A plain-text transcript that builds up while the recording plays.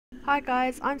Hi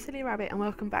guys, I'm Silly Rabbit and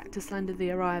welcome back to Slender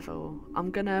the Arrival. I'm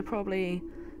gonna probably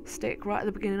stick right at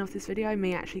the beginning of this video,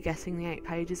 me actually guessing the 8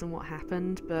 pages and what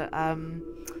happened, but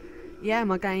yeah,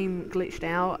 my game glitched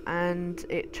out and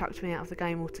it chucked me out of the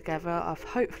game altogether. I've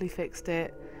hopefully fixed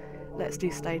it. Let's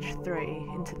do stage 3,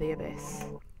 Into the Abyss.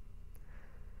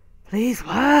 Please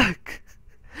work!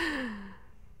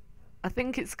 I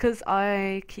think it's because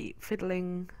I keep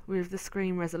fiddling with the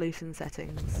screen resolution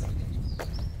settings,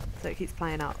 so it keeps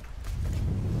playing up.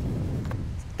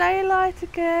 Daylight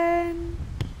again!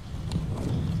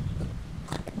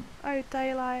 Oh,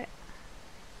 Daylight.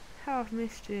 How I've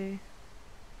missed you.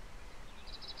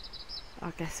 I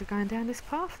guess we're going down this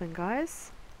path then,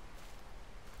 guys.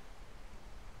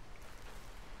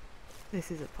 This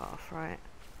is a path, right?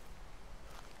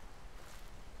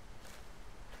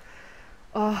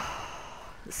 Oh,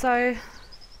 so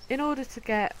in order to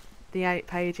get the 8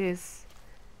 pages,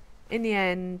 in the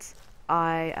end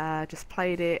I just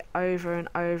played it over and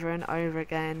over and over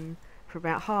again for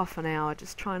about half an hour,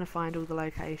 just trying to find all the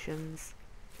locations.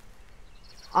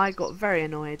 I got very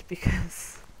annoyed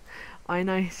because I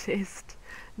noticed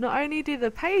not only do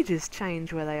the pages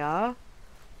change where they are,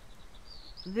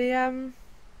 the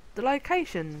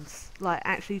locations like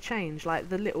actually change, like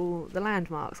the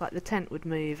landmarks, like the tent would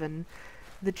move and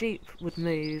the jeep would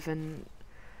move and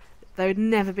they would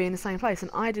never be in the same place,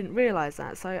 and I didn't realise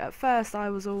that. So at first I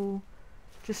was all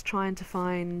just trying to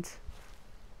find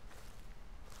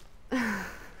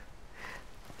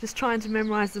just trying to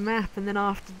memorise the map, and then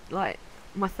after like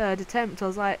my 3rd attempt I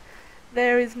was like,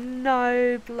 there is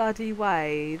no bloody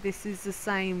way this is the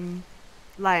same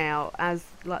layout as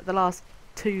like the last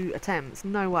 2 attempts,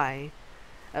 no way.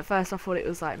 At first I thought it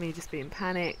was like me just being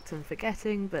panicked and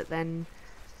forgetting, but then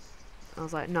I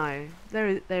was like, no,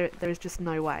 there is just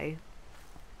no way.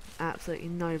 Absolutely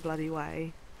no bloody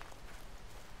way.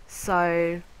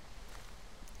 So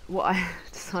what I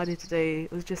decided to do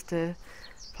was just to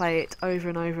play it over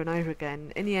and over and over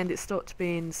again. In the end it stopped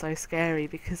being so scary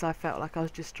because I felt like I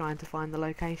was just trying to find the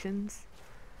locations,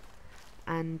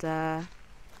 and that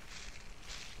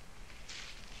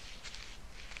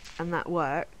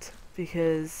worked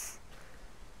because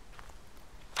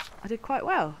I did quite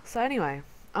well. So anyway,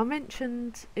 I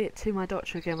mentioned it to my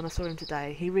doctor again when I saw him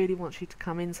today. He really wants you to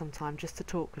come in sometime just to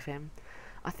talk with him.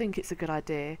 I think it's a good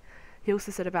idea. He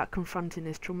also said about confronting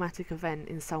this traumatic event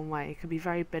in some way can be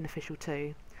very beneficial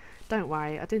too. Don't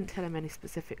worry, I didn't tell him any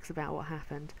specifics about what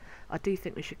happened. I do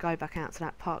think we should go back out to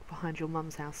that park behind your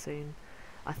mum's house soon.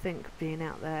 I think being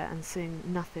out there and seeing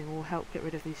nothing will help get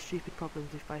rid of these stupid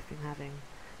problems we've both been having.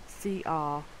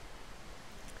 CR.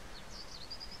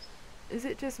 Is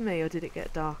it just me or did it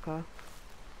get darker?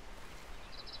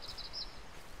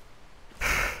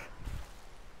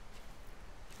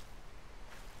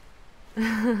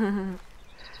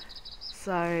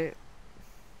 So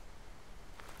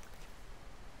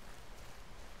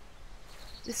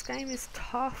this game is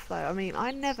tough though. I mean,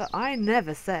 I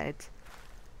never said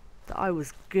that I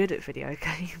was good at video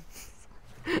games.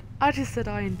 I just said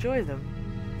I enjoy them.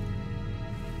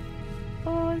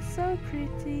 Oh, it's so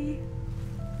pretty.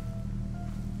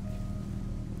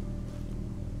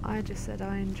 I just said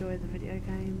I enjoy the video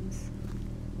games.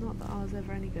 Not that I was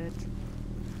ever any good.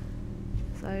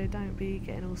 So don't be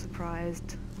getting all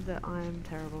surprised that I'm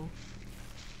terrible.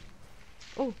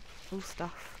 Oh, all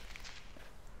stuff.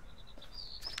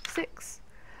 6.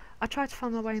 I tried to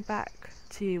find my way back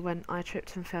to you when I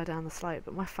tripped and fell down the slope,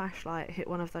 but my flashlight hit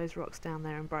one of those rocks down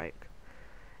there and broke.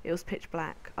 It was pitch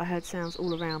black. I heard sounds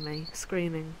all around me,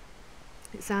 screaming.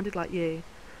 It sounded like you.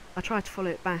 I tried to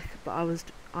follow it back, but I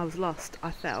was lost.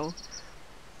 I fell.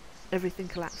 Everything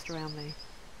collapsed around me.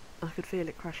 I could feel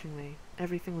it crushing me.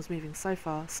 Everything was moving so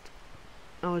fast.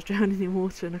 I was drowning in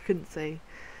water and I couldn't see.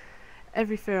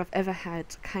 Every fear I've ever had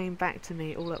came back to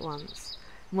me all at once.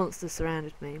 Monsters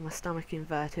surrounded me, my stomach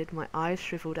inverted, my eyes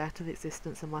shriveled out of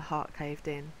existence and my heart caved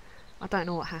in. I don't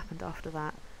know what happened after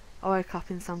that. I woke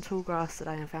up in some tall grass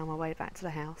today and found my way back to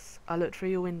the house. I looked through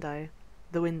your window.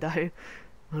 I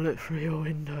looked through your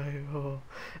window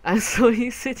and saw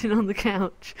you sitting on the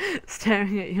couch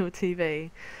staring at your TV.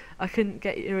 I couldn't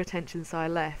get your attention, so I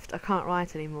left. I can't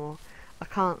write anymore. I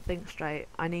can't think straight.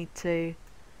 I need to...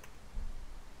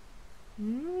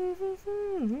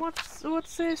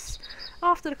 What's this?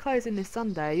 After the closing this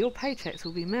Sunday, your paychecks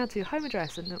will be mailed to your home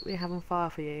address and that we have on file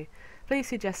for you. Please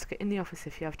see Jessica in the office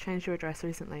if you have changed your address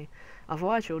recently.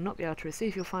 Otherwise, you will not be able to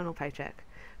receive your final paycheck.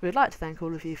 We would like to thank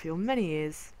all of you for your many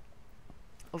years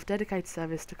of dedicated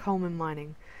service to Coleman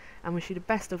Mining and wish you the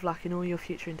best of luck in all your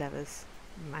future endeavours.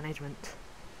 Management.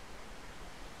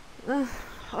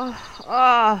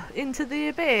 Into the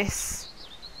abyss.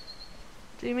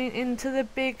 Do you mean into the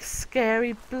big,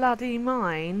 scary, bloody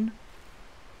mine?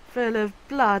 Full of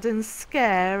blood and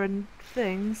scare and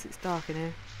things. It's dark in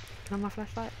here. Can I have my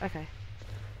flashlight? Okay.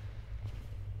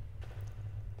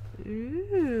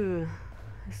 Ooh.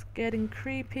 It's getting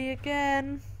creepy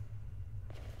again.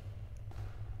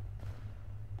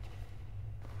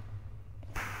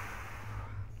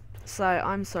 So,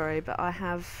 I'm sorry, but I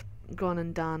have gone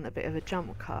and done a bit of a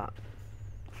jump cut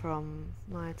from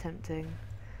my attempting.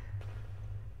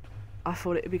 I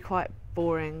thought it would be quite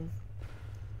boring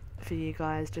for you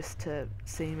guys just to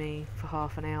see me for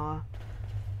half an hour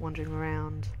wandering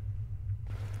around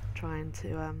trying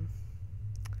to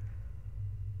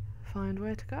find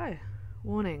where to go.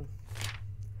 Warning.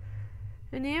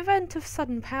 In the event of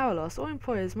sudden power loss, all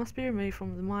employees must be removed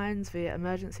from the mines via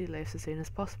emergency lifts as soon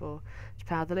as possible. To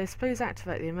power the lifts, please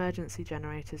activate the emergency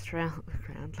generators throughout the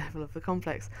ground level of the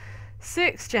complex.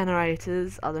 6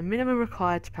 generators are the minimum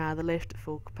required to power the lift at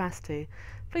full capacity.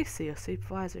 Please see your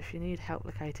supervisor if you need help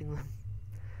locating them.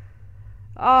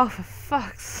 Oh, for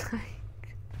fuck's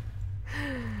sake.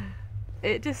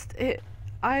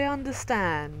 I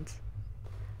understand.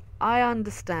 I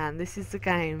understand this is the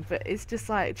game, but it's just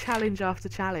like challenge after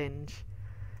challenge.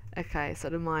 Okay, so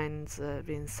the mines are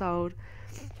being sold.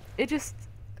 It just...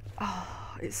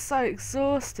 Oh, it's so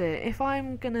exhausting. If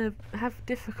I'm gonna have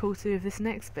difficulty with this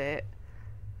next bit,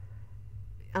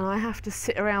 and I have to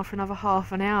sit around for another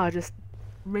half an hour just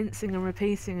rinsing and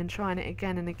repeating and trying it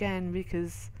again and again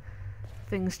because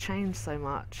things change so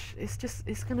much,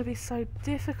 it's gonna be so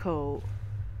difficult.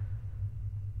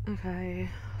 Okay,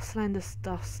 Slender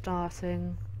stuff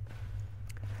starting.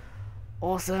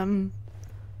 Awesome.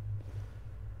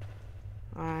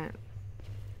 Alright.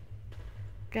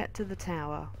 Get to the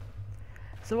tower.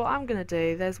 So what I'm going to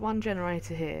do, there's one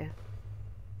generator here.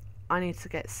 I need to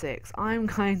get 6. I'm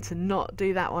going to not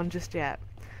do that one just yet.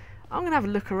 I'm going to have a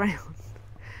look around.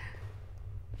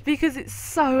 Because it's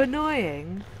so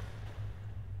annoying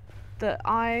that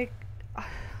okay,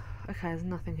 there's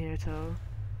nothing here at all.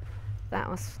 That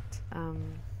must,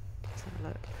 let's have a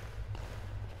look.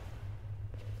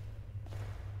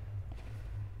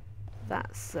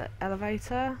 That's the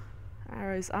elevator.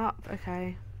 Arrows up,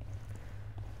 okay.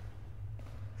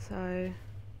 So,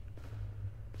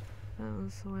 that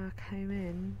was the way I came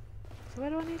in. So where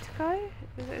do I need to go?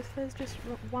 If there's just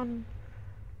one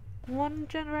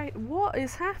generator. What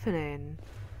is happening?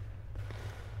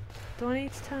 Do I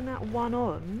need to turn that one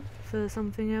on for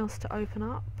something else to open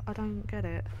up? I don't get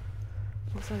it.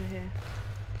 What's over here?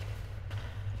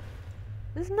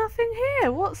 There's nothing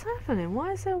here! What's happening?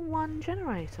 Why is there one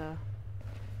generator?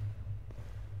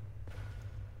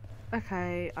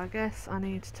 Okay, I guess I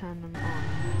need to turn them on.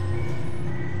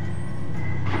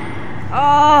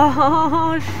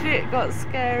 Oh shit, got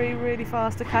scary really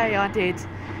fast. Okay, I did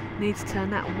need to turn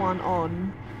that one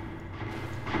on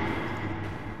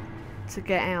to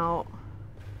get out.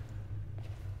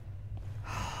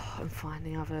 And find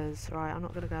the others. Right, I'm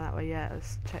not going to go that way yet.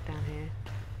 Let's check down here.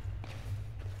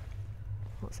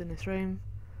 What's in this room?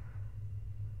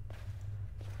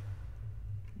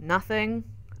 Nothing.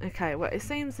 Okay, well it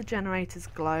seems the generators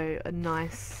glow a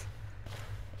nice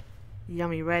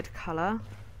yummy red colour.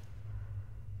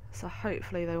 So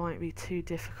hopefully they won't be too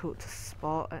difficult to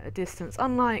spot at a distance.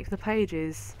 Unlike the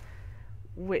pages,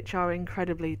 which are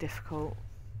incredibly difficult.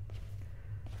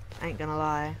 Ain't gonna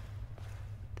lie.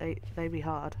 They be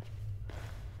hard.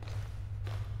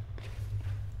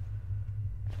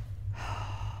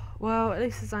 Well, at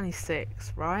least there's only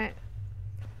 6, right?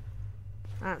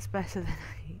 That's better than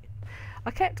 8.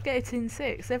 I kept getting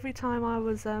 6 every time I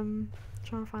was trying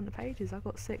to find the pages. I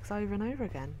got 6 over and over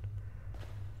again,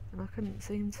 and I couldn't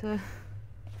seem to.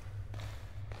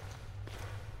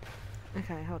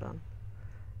 Okay, hold on.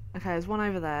 Okay, there's one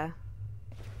over there,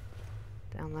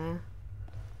 down there,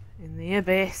 in the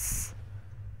abyss,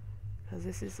 because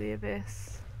this is the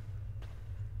abyss.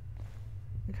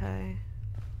 Okay.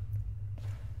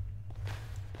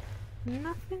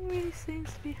 Nothing really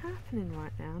seems to be happening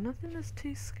right now. Nothing that's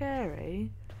too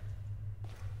scary.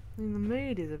 I mean, the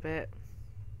mood is a bit,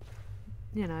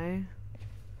 you know,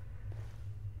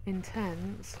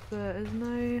 intense, but there's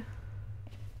no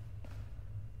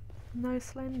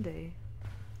Slendy.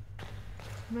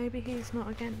 Maybe he's not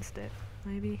against it.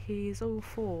 Maybe he's all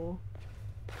for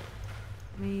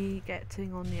me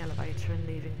getting on the elevator and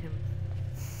leaving him.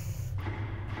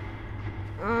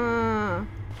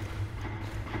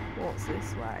 What's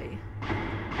this way?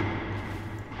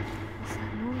 What's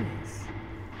that noise?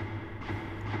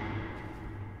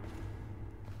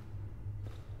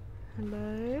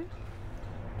 Hello?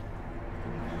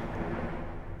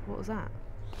 What was that?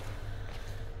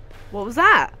 What was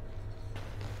that?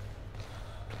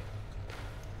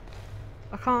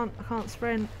 I can't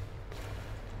sprint.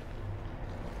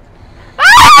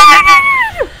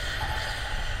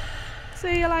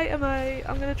 See you later, mate.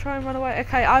 I'm gonna try and run away.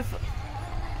 Okay,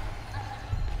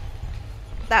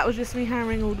 that was just me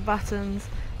hammering all the buttons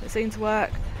that seemed to work.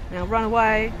 Now run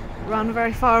away. Run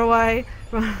very far away.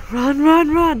 Run, run,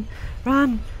 run, run,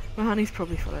 run, run. He's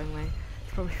probably following me.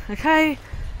 He's probably okay.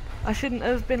 I shouldn't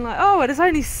have been like, oh, there's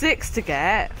only 6 to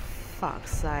get.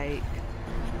 Fuck's sake.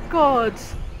 God.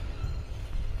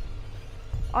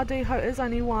 I do hope there's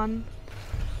only one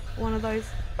of those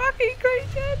fucking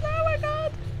creatures. Oh my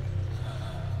god.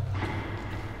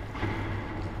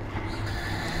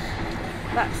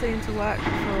 That seemed to work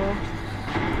before.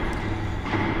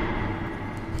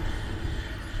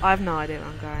 I have no idea where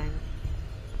I'm going.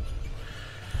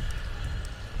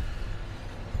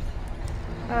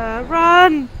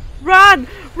 Run! Run!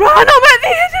 Run! I'm at the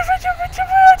end of it!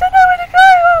 I don't know where to go!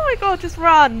 Oh my god, just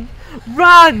run!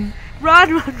 Run!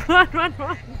 Run, run, run, run,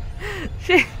 run!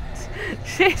 Shit!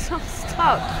 Shit, I'm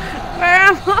stuck! Where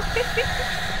am I?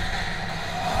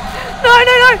 No,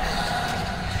 no, no!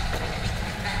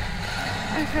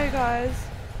 Okay guys.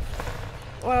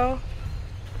 Well,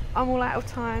 I'm all out of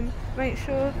time. Make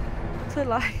sure to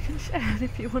like and share, and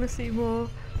if you want to see more,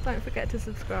 don't forget to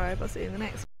subscribe. I'll see you in the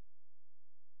next one.